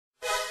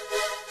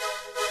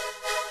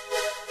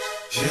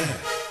Yeah,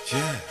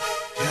 yeah,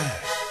 yeah.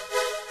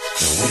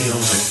 Yeah, we on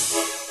it.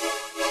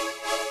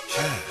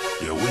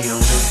 Yeah, we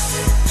on it.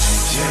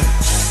 Yeah,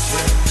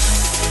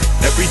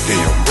 yeah. Every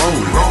day I'm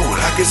rolling,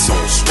 like it's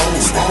on swole.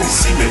 They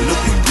see me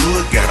looking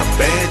good, got a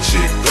bad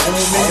chick on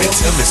me. They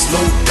tell me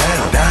slow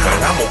down, but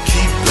I'ma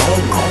keep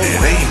going.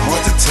 It ain't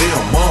hard to tell,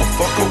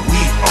 motherfucker,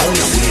 we on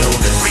it. We on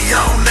it. We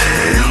on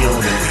it. We on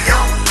it. We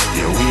on it.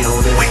 Yeah, we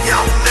on it. We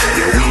on it.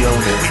 Yeah, we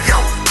on it. We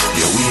on it.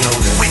 Yeah, we on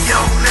it. We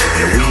on it.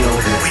 Yeah, we on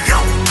it. We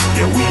on it.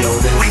 Yeah, we on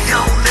it. We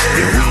on it.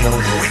 Yeah, we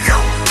on it. We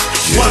on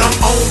it. What I'm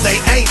on, they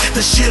ain't.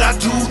 The shit I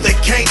do, they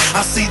can't.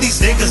 I see these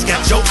niggas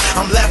got jokes,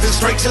 I'm laughing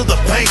straight to the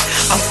bank.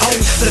 I'm on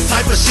the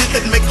type of shit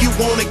that make you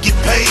wanna get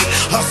paid.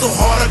 Hustle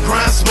harder,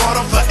 grind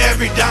smarter for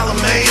every dollar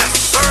made.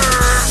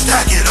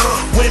 Stack it up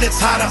when it's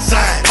hot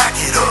outside. Pack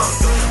it up.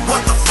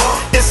 What the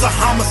fuck? It's a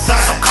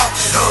homicide. So cough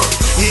it up.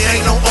 It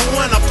ain't no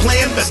Owen, I'm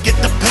playing, best get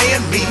to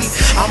paying me.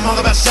 I'm all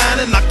about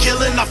shining, not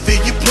killing, I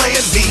feel you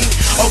playing me.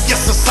 Oh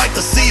yes, a sight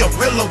to see, a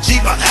real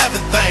OG by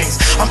having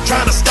things. I'm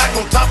trying to stack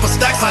on top of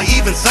stacks, I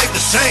even save the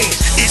change.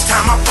 Each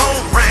time my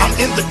phone rings, I'm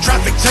in the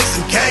traffic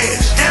chasing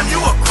cash. damn, you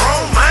a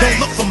grown man. Don't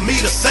look for me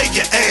to save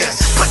your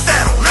ass. Put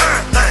that on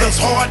everything. Those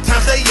hard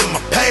times, they in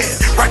my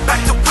past. Right back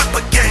to whip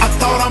again. I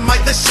thought I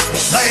might, that shit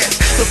will last.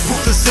 The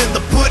proof is in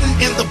the pudding,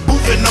 in the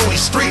booth and on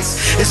these streets.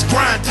 It's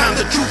grind time,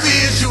 the truth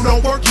is you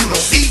don't work, you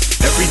don't eat.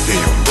 Every day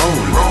I'm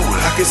rolling,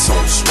 like it's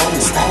on swole.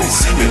 They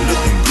see me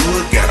looking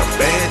good, got a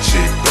bad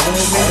chick on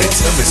me. They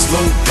tell me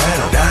slow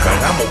down, but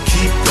I'ma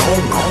keep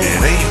going. It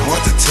ain't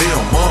hard to tell,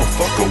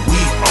 motherfucker, we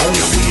on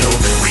it. We on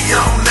it. We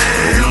on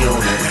it. We on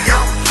it. We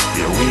on it.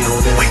 Yeah, we on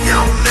it. We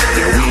on it.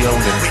 Yeah, we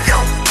on it. We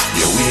on it.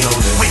 Yeah, we on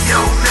it. We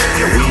on it.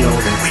 Yeah, we on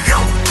it. We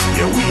on it.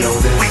 Yeah, we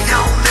on it. We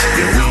on it.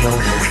 Yeah, we on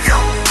it. We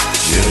on it.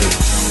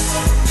 Yeah.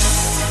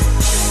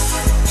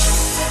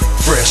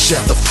 Fresh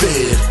out the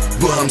Fed,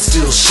 but I'm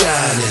still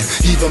shining.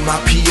 Even my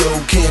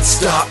PO can't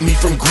stop me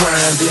from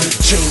grinding.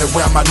 Chain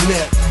around my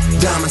neck,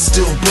 diamonds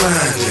still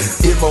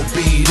blinding.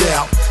 MOB'd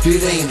out,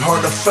 it ain't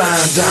hard to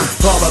find. I'm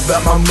all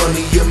about my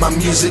money and my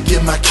music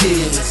and my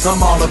kids. I'm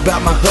all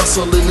about my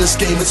hustle in this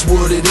game, it's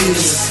what it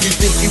is. You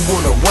think you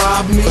wanna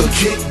rob me? A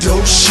kick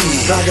those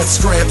shit. I got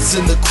straps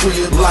in the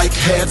crib like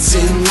hats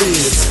and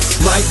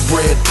lids. Like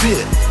Brad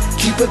Pitt,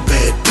 keep a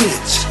bad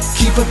bitch.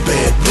 Keep a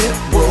bad lip,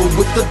 roll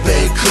with the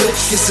bad clip.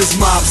 This is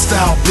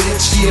Mobstyle,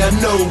 bitch, yeah, I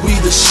know we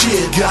the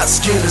shit. Got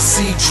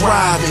Skinacee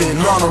driving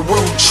on a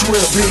road trip.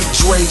 Big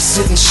Dre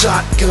sitting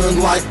shotgun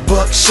like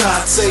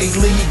buckshot. Say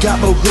Lee got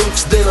more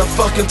hooks than a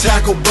fucking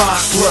tackle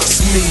box.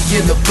 Plus me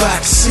in the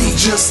backseat,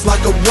 just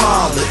like a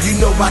wallet.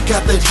 You know I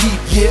got that heat,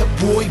 yeah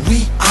boy,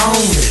 we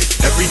own it.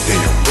 Every day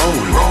I'm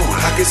rolling,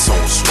 like it's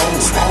on swole.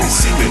 They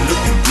see me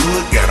looking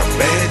good, got a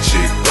bad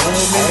chick on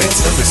me. They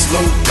tell me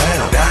slow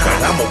down, but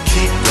I'ma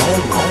keep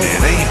going. It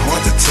ain't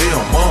hard to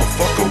tell,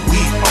 motherfucker, we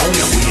on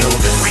it. We on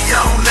it. We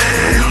on it.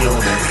 We on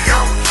it. We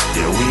on it.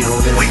 Yeah, we on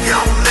it. We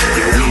on it.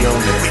 Yeah, we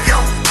on it. We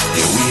on it.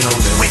 Yeah, we on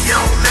it. We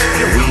on it.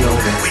 Yeah, we on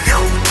it. We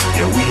on it.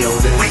 Yeah, we on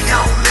it. We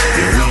on it.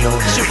 Yeah, we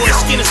on it. It's your boy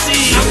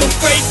Skinacee. I'm a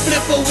freight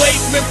flipper, weight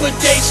ripper,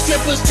 date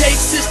strippers,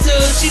 take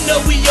sisters. You know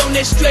we on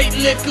that straight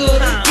liquor.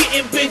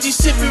 Getting Benji,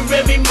 sipping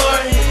Remy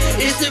Martin.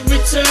 It's the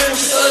return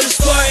of the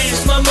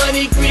Spartans. My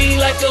money green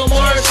like a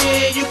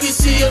Martian. You can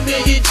see a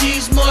million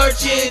G's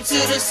marching to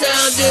the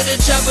sound of the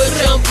chopper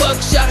jump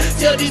buckshot.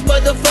 Tell these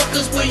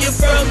motherfuckers where you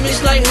from.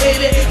 It's like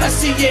Haley, I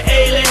see you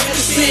ailing.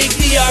 Big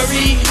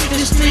DRE,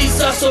 the streets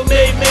also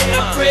made me.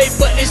 I pray,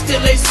 but it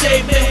still ain't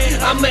save me.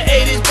 I'm an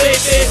 80s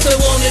baby, so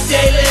on the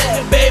daily.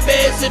 Baby,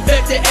 sit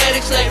back to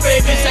addicts like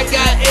rapists. I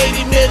got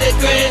 80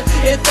 milligrams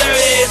in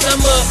 30s.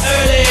 I'm up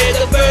early,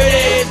 the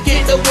birdies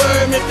get the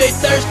worm if they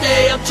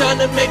thirsty. I'm trying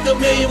to make a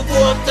million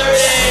before I'm 30.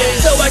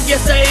 So I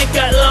guess I ain't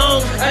got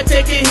long. I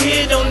take a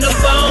hit on the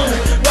phone,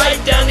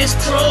 write down this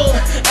chrome.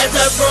 As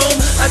I roam,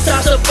 I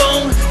toss a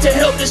bone to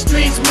help the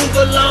streets move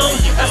along.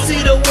 I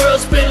see the world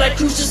spin like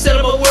crucial set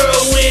of a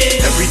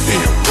whirlwind. Every day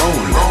I'm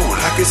rolling,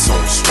 like it's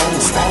on swole.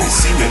 They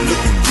see me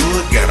looking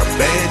good, got a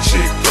bad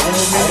chick on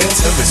me. They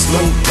tell me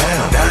slow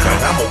down,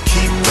 but I'ma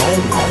keep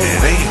going.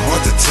 It ain't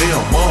hard to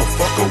tell,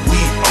 motherfucker,